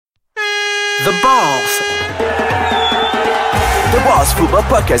The Balls. The Balls Football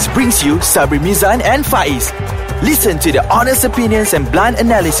Podcast brings you Sabri Mizan and Faiz. Listen to the honest opinions and blunt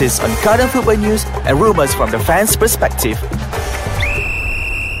analysis on current football news and rumours from the fans' perspective.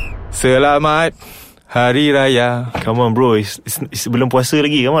 Selamat Hari Raya. Come on bro, it's belum puasa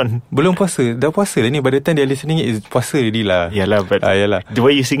lagi, come on. Belum puasa, dah puasa dah ni. By the time they're listening, it's puasa already lah. Yalah, but yalah. the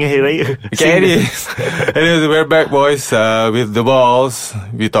way you sing Hari Raya. Okay, anyways, we're back boys with the balls.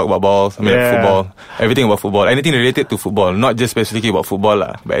 We talk about balls, football. Everything about football, anything related to football. Not just specifically about football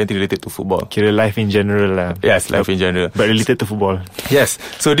lah, but anything related to football. Kira life in general lah. Yes, life in general, but related to football. Yes,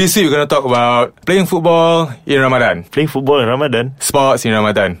 so this week we're going to talk about playing football in Ramadan. Playing football in Ramadan? Sports in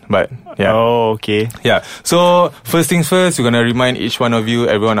Ramadan, but yeah. Oh, okay. Yeah, so first things first, we're gonna remind each one of you,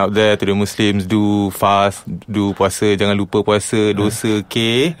 everyone out there, to the Muslims, do fast, do puasa, jangan lupa puasa, dosa,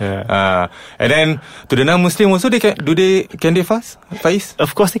 okay? And then to the non-Muslim also, can they fast? Faiz?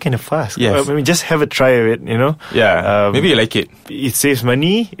 Of course they can fast. Yes. I mean, just have a try of it, you know. Yeah, maybe you like it. It saves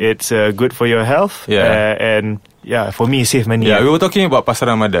money. It's good for your health. Yeah. And yeah, for me, it saves money. Yeah, we were talking about Pasar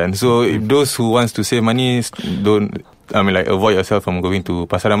Ramadan. So if those who wants to save money, avoid yourself from going to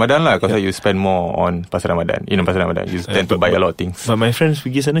Pasar Ramadan lah, because you spend more on Pasar Ramadan. You know, Pasar Ramadan, you tend to buy a lot of things. But my friends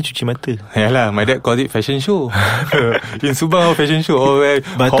pergi sana cuci mata. Yalah, my dad calls it fashion show. In Subang, fashion show.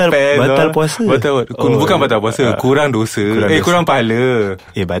 Batal puasa. Bukan batal puasa, kurang dosa. Kurang pahala.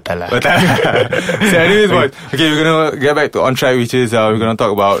 Batal lah. So anyways, boys, okay, we're gonna get back to on track, which is we're gonna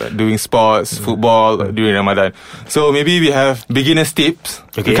talk about doing sports, football during Ramadan. So maybe we have beginners tips.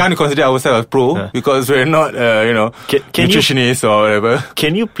 We can't consider ourselves pro because we're not nutritionist or whatever.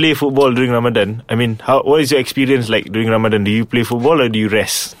 Can you play football during Ramadan? I mean, what is your experience like during Ramadan? Do you play football or do you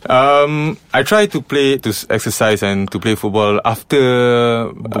rest? I try to exercise and to play football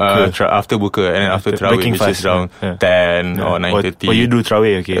after buka and then after Tarawih, which is around 10 or 9:30. Oh, you do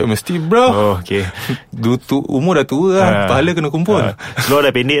Tarawih, okay? Mesti bro. Oh, okay. Umur dah tua lah, pahala kena kumpul. Slow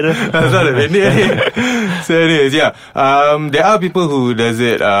dah pendek tu. So anyways, yeah, there are people who does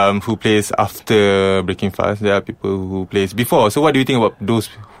it, who plays after breaking fast. There are people who plays before. So what do you think about those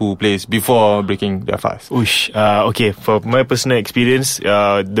who plays before breaking their fast? Okay, for my personal experience,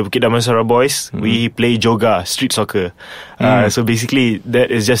 the Bukit Damansara boys, we play joga, street soccer. So basically that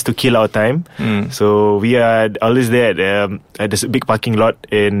is just to kill our time. So we are always there at this big parking lot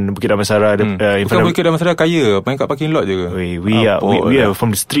in Bukit Damansara. Bukan Bukit Damansara kaya, main kat parking lot je ke? We are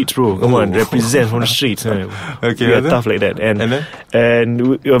from the streets, bro. Come on, represent from the streets. Okay, we are tough like that.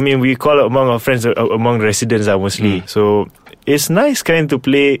 And we call among our friends, among the residents mostly. So it's nice kind to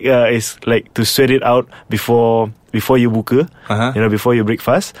play. It's like to sweat it out before you buka, before you break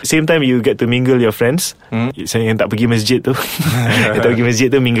fast. Same time you get to mingle your friends. Yang tak pergi masjid tu, yang tak pergi masjid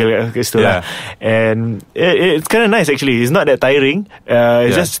tu mingle kat situ lah. And it's kind of nice actually. It's not that tiring.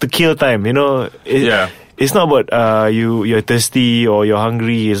 It's just to kill time. It's not about you're thirsty or you're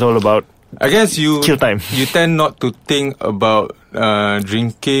hungry. It's all about, I guess, kill time. You tend not to think about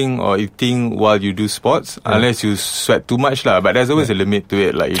drinking or eating while you do sports unless you sweat too much lah. But there's always a limit to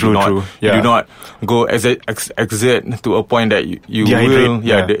it. Like you do not go exert to a point that you will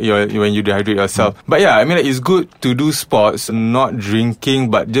when you dehydrate yourself. But yeah, I mean, it's good to do sports, not drinking,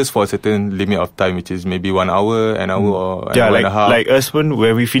 but just for a certain limit of time, which is maybe 1 hour, an hour, or an hour and a half. Like us when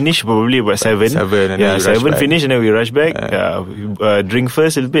we finish probably about 7 and then 7 finish and then we rush back. Drink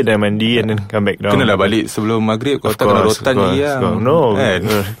first a little bit, then mandi and then come back down. Kenalah balik sebelum maghrib. Kalau tak kena rotan lagi lah. No,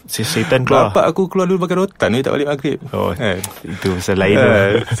 setan keluar. Bapak aku keluar dulu pakai rotan, tak balik maghrib. Itu pasal lain.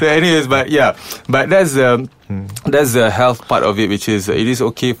 So anyways, but that's the health part of it, which is it is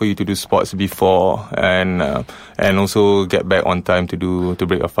okay for you to do sports before and also get back on time to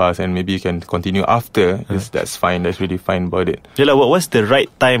break a fast, and maybe you can continue after. That's fine. That's really fine about it. Yalah, what's the right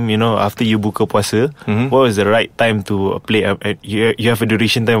time? After you buka puasa, what was the right time to play? You have a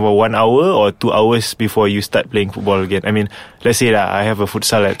duration time for 1 hour or 2 hours before you start playing football again. I mean, let's say that I have a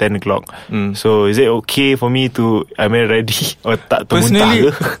futsal at 10 o'clock. So is it okay for me to, ready or tak termuntah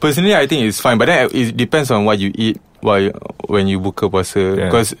ke? Personally, I think it's fine. But then it depends on what you eat when you buka puasa.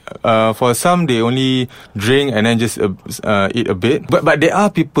 Because for some, they only drink and then just eat a bit. But there are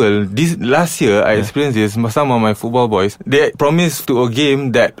people, this last year I experienced this. Some of my football boys, they promised to a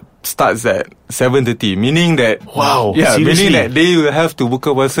game that starts at 7:30, meaning that seriously? Meaning that they will have to buka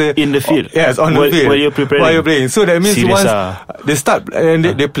puasa in the field. Yes, on the field while you're playing. So that means once they start and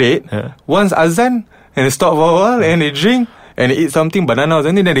they play it, once azan and they stop for a while and they drink and eat something, banana or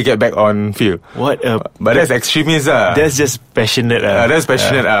something, then they get back on field. But that's extremist That's just passionate That's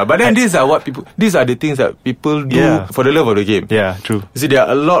passionate But then these are the things that people do for the love of the game. Yeah, true. You see, there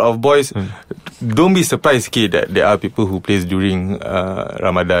are a lot of boys. Don't be surprised, kid, that there are people who plays during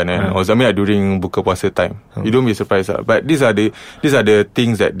Ramadan and also, during buka puasa time. You don't be surprised But these are the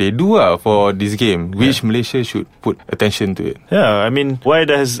things that they do for this game, which Malaysia should put attention to it. Yeah, I mean, why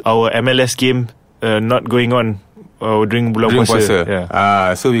does our MLS game not going on during bulan puasa?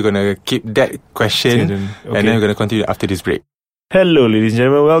 So we're gonna keep that question and then we're gonna continue after this break. Hello, ladies and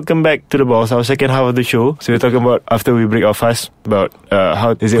gentlemen. Welcome back to The Balls, our second half of the show. So we're talking about, after we break our fast, about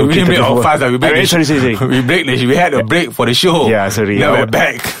how is it okay. We didn't break our fast. We had a break for the show. Yeah, sorry. Now we're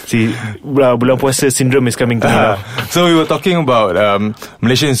back. See, bulan puasa syndrome is coming to me now. So we were talking about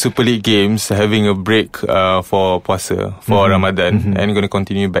Malaysian Super League games having a break for puasa, for Ramadan, and going to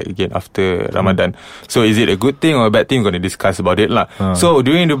continue back again after Ramadan. So is it a good thing or a bad thing? We're going to discuss about it lah. So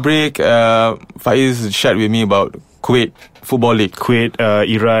during the break, Faiz shared with me about Kuwait Football League.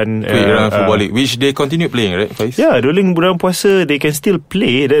 Iran Football League, which they continue playing, right, Faiz? Yeah, during bulan puasa they can still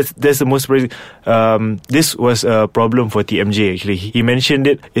play. That's the most surprising. This was a problem for TMJ actually. He mentioned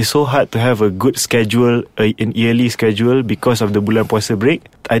it's so hard to have a good schedule, an yearly schedule, because of the bulan puasa break.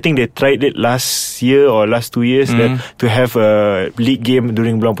 I think they tried it last year or last 2 years to have a league game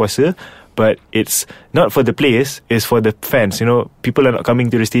during bulan puasa. But it's not for the players, it's for the fans. You know, people are not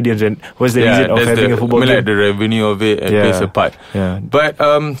coming to the stadiums. And what's the reason of having a football game? Like the revenue of it plays a part. But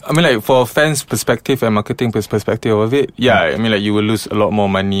for fans' perspective and marketing perspective of it, you will lose a lot more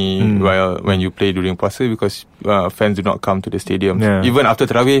money when you play during puasa, because fans do not come to the stadium. Even after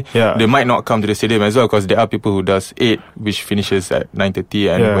Tarawih, they might not come to the stadium as well, because there are people who does 8, which finishes at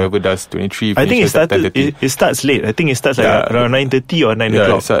 9:30, and whoever does 23 I think it starts late. I think it starts around 9:30 or 9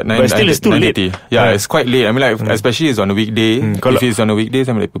 o'clock. But still it's too late. It's quite late. Especially it's on a weekday. If it's on a weekdays,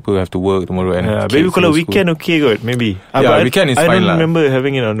 people have to work tomorrow. And maybe kalau weekend okay good, maybe. Weekend is fine. I don't remember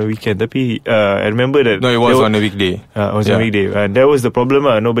having it on the weekend. Tapi I remember that. No, it was on a weekday. It was on a weekday. And that was the problem.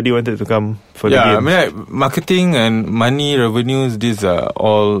 Nobody wanted to come for the game. Marketing and money, revenues, these are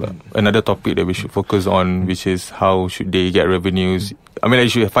all another topic that we should focus on, which is how should they get revenues. You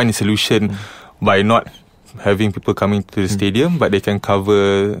should find a solution by not having people coming to the stadium, but they can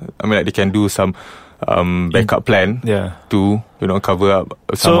cover. They can do some backup plan to cover up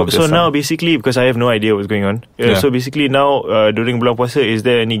some of the. So now basically, because I have no idea what's going on. So basically now during bulan puasa, is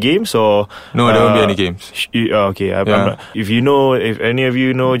there any games or no? There won't be any games. Okay, I'm not, if any of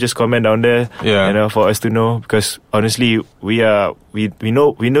you know, just comment down there. For us to know, because honestly, we know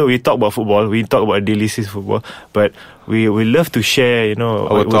we talk about football, we talk about daily football, but we love to share,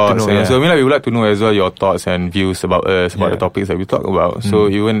 our thoughts. So we would like to know as well your thoughts and views about us, about the topics that we talk about. So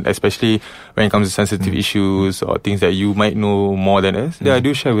even especially when it comes to sensitive issues or things that you might know more than us,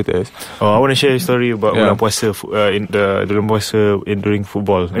 do share with us. I want to share a story about bulan puasa during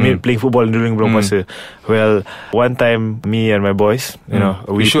football. Playing football during bulan puasa. Well, one time me and my boys, we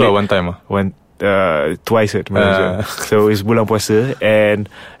one time. Twice at Malaysia. So it's bulan puasa, and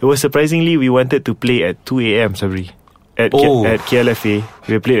it was surprisingly we wanted to play at 2 a.m. Sabri. At KLFA,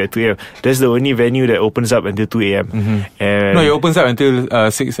 we played at 2 a.m. That's the only venue that opens up until 2 a.m. And no, it opens up until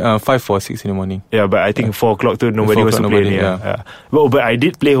 5 or 6 in the morning. Yeah, but I think 4 o'clock too, nobody wants to play here. But I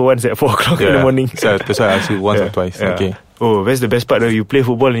did play once at 4 o'clock in the morning. So that's why I asked you once or twice. Okay. Oh, that's the best part. You play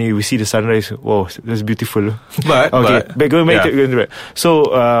football and you see the sunrise. Wow, that's beautiful. But going back to so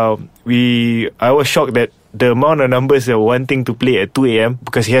I was shocked that the amount of numbers that wanting to play at 2 a.m.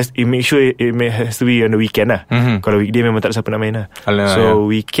 because he has to be on the weekend lah. Kalau weekday memang tak ada siapa nak main lah. So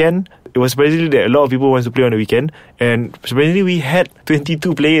weekend, it was surprisingly that a lot of people wants to play on the weekend, and surprisingly we had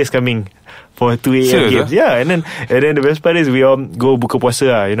 22 players coming for 2 a.m. games. And then the best part is we all go buka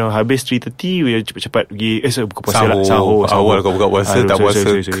puasa lah. Habis 3:30 we cepat pergi buka puasa lah. Sahur. Awal kau buka puasa, tak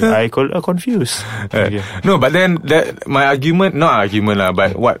puasa. I confused. No, but then my argument, not argument lah,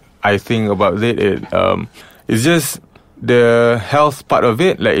 but what I think about it, it's just the health part of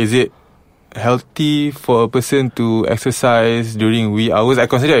it. Like, is it healthy for a person to exercise during wee hours? I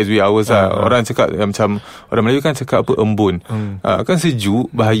consider it as wee hours lah. Orang cakap macam, orang Melayu kan cakap apa, embun. Kan sejuk,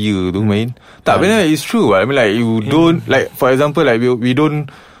 bahaya tu main. Tak, benar, it's true. You don't, for example, we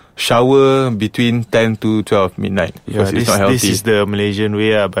don't shower between 10 to 12 midnight because it's not healthy. This is the Malaysian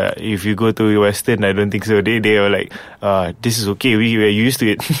way, but if you go to Western, I don't think so. They are like, this is okay, we are used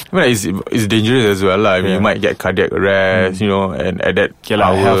to it. It's dangerous as well lah. You might get cardiac arrest, and at that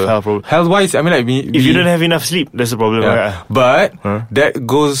hour, health wise, if you don't have enough sleep, that's the problem. But that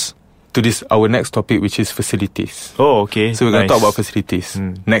goes to this our next topic, which is facilities. Oh, okay. So we're gonna talk about facilities.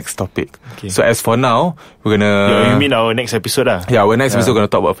 Next topic. Okay. So as for now, we're gonna. You mean our next episode, lah? Yeah, our next episode we're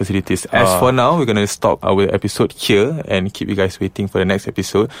gonna talk about facilities. As for now, we're gonna stop our episode here and keep you guys waiting for the next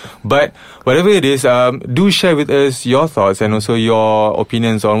episode. But whatever it is, do share with us your thoughts and also your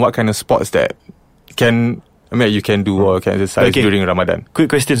opinions on what kind of sports that you can do or can exercise during Ramadan. Quick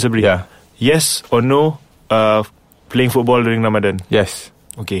question, Sabri. Yeah. Yes or no? Playing football during Ramadan. Yes.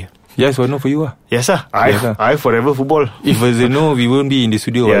 Okay. Yes or no for you? Yes, I forever football. If it's a no, we won't be in the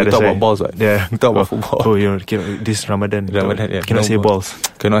studio. Yeah, we talk about balls. Yeah. We talk about football. Oh, this Ramadan. Cannot say balls.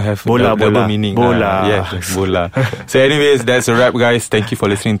 Cannot have bola meaning. Bola. Yes, bola. So anyways, that's a wrap, guys. Thank you for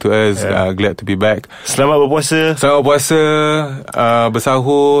listening to us. Glad to be back. Selamat berpuasa.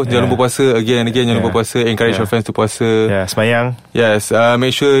 Bersahur. Jangan lupa puasa. Again, jangan lupa puasa. Encourage your friends to puasa. Semayang. Yes.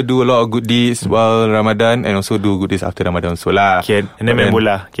 Make sure do a lot of good deeds while Ramadan, and also do good deeds after Ramadan. So lah. Okay. And then main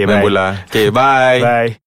bola. Okay, main bola. Okay, bye. Bye.